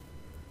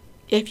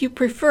If you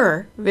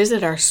prefer,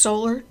 visit our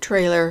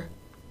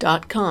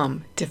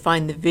solartrailer.com to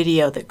find the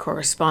video that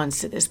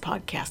corresponds to this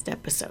podcast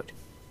episode.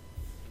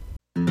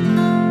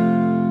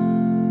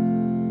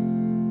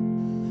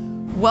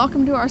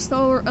 Welcome to our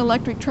solar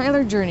electric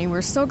trailer journey.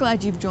 We're so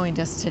glad you've joined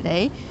us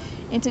today.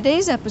 In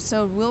today's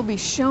episode, we'll be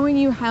showing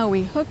you how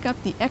we hook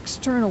up the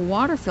external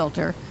water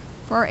filter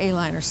for our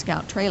A-Liner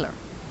Scout trailer.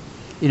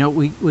 You know,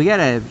 we got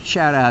a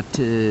shout out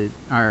to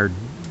our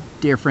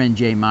dear friend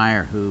Jay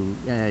Meyer, who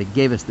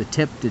gave us the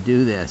tip to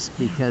do this,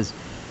 because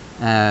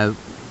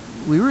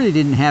we really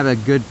didn't have a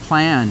good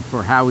plan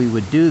for how we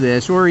would do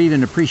this or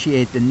even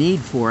appreciate the need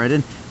for it.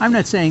 And I'm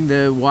not saying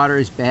the water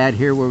is bad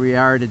here where we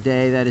are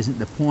today, that isn't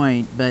the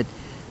point, but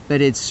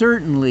it's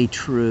certainly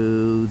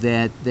true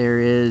that there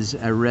is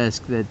a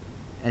risk that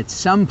at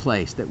some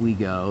place that we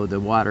go,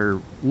 the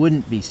water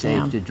wouldn't be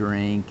safe to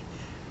drink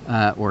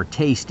or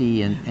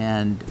tasty,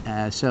 and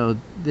so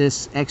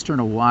this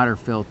external water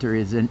filter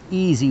is an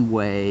easy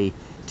way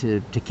to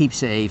keep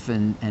safe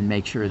and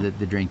make sure that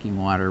the drinking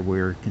water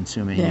we're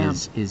consuming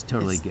is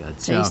totally good.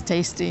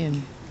 Tasty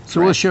and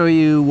so we'll show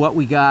you what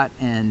we got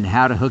and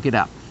how to hook it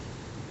up.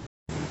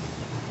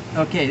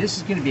 Okay, this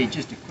is going to be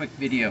just a quick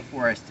video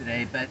for us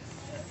today, but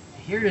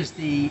here is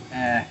the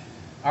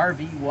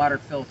RV water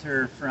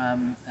filter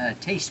from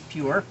Taste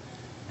Pure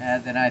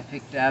that I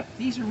picked up.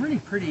 These are really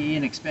pretty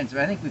inexpensive.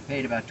 I think we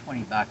paid about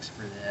 20 bucks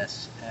for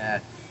this,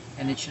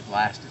 and it should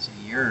last us a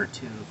year or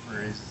two for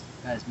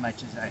as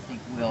much as I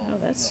think we'll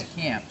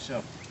camp.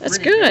 So that's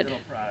really good. Little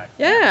product.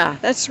 Yeah,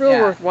 that's real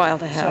worthwhile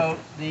to have.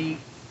 So it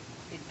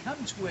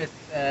comes with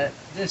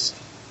this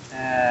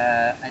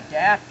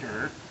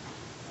adapter,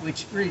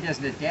 which really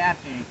doesn't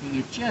adapt anything.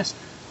 It just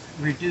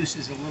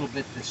reduces a little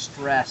bit the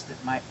stress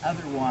that might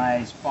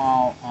otherwise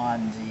fall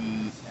on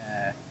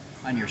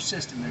on your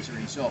system as a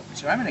result.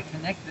 So I'm going to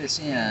connect this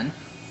in.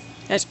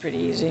 That's pretty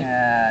easy.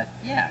 I'm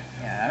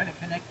going to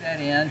connect that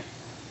in,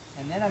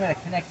 and then I'm going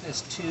to connect this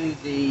to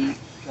the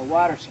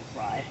water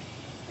supply.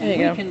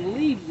 And we can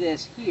leave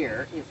this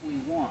here if we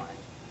want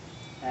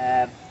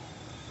as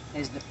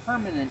the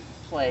permanent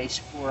place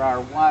for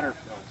our water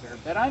filter.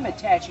 But I'm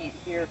attaching it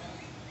here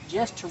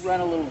just to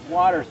run a little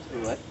water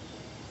through it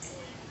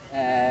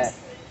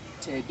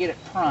to get it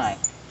primed.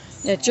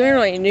 Yeah,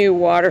 generally new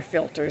water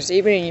filters,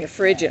 even in your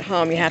fridge at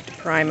home, you have to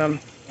prime them.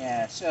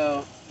 Yeah,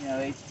 so,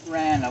 they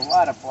ran a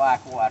lot of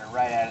black water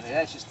right out of there.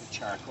 That's just the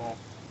charcoal.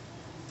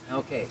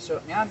 Okay,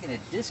 so now I'm going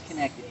to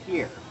disconnect it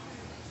here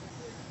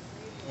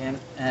and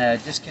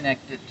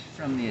disconnect it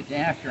from the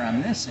adapter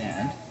on this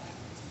end.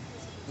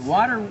 The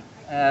water,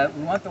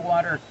 we want the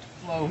water to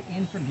flow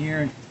in from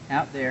here and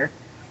out there,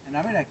 and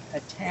I'm going to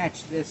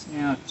attach this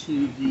now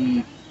to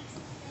the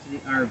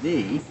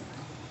RV.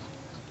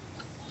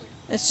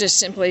 It's just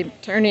simply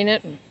turning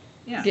it and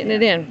getting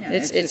it in. Yeah,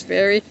 it's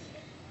very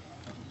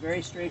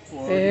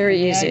straightforward.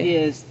 Very easy. The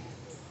idea is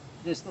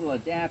this little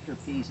adapter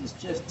piece is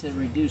just to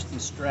reduce the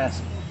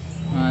stress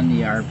on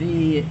the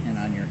RV and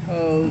on your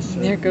hose,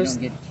 so you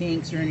don't get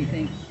kinks or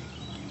anything.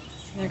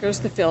 There goes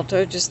the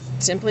filter, just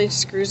simply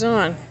screws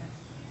on.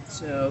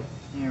 So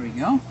there we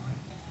go.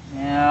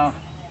 Now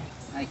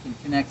I can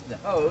connect the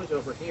hose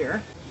over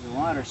here to the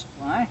water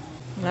supply.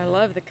 I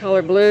love the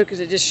color blue because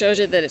it just shows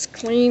you that it's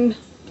clean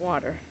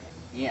water.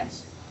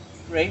 Yes.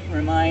 Great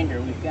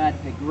reminder. We've got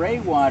the gray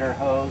water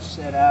hose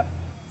set up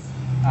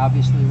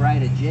obviously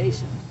right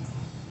adjacent.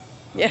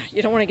 Yeah,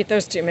 you don't want to get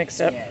those two mixed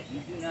up. Yeah,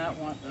 you do not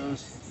want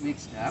those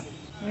mixed up.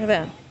 Look at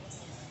that.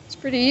 It's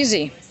pretty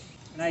easy.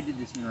 And I did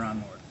this in the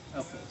wrong order.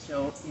 Okay,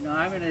 so,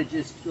 I'm going to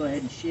just go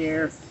ahead and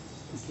share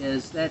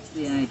because that's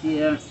the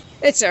idea.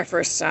 It's our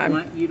first time.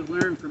 I want you to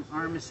learn from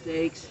our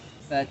mistakes,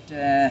 but,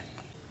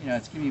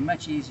 it's going to be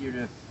much easier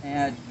to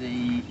add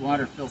the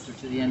water filter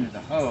to the end of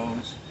the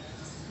hose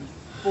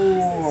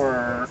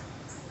before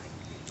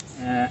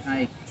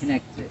I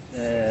connect the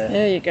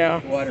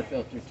water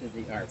filter to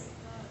the RV,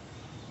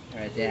 or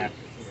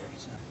adapter here.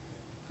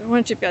 So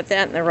once you've got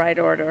that in the right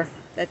order,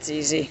 that's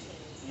easy.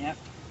 Yep.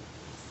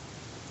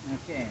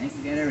 Okay, I think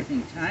we got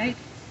everything tight.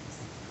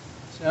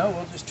 So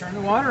we'll just turn the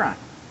water on.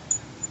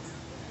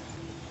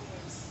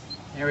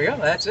 There we go,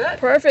 that's it.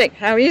 Perfect.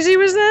 How easy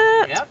was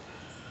that? Yep.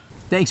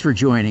 Thanks for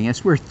joining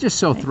us. We're just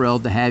so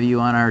thrilled to have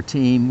you on our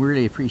team. We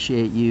really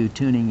appreciate you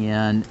tuning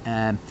in.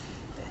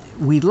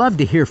 We'd love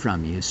to hear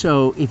from you.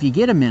 So if you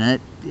get a minute,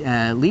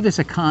 leave us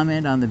a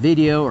comment on the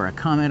video or a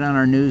comment on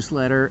our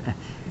newsletter.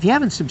 If you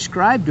haven't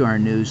subscribed to our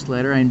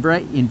newsletter, I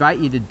invite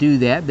you to do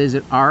that.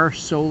 Visit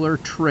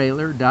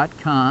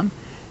oursolartrailer.com,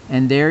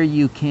 and there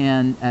you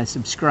can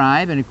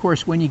subscribe. And of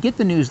course, when you get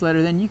the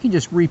newsletter, then you can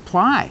just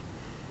reply.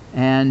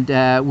 And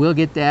we'll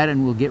get that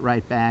and we'll get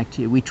right back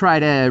to you. We try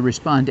to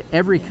respond to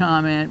every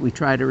comment. We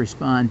try to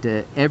respond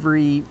to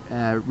every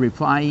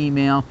reply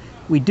email.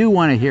 We do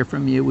want to hear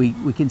from you.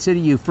 We consider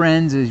you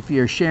friends if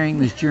you're sharing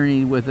this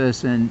journey with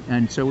us,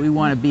 and so we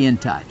want to be in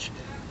touch.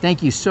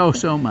 Thank you so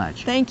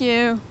much. Thank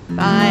you.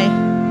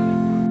 Bye.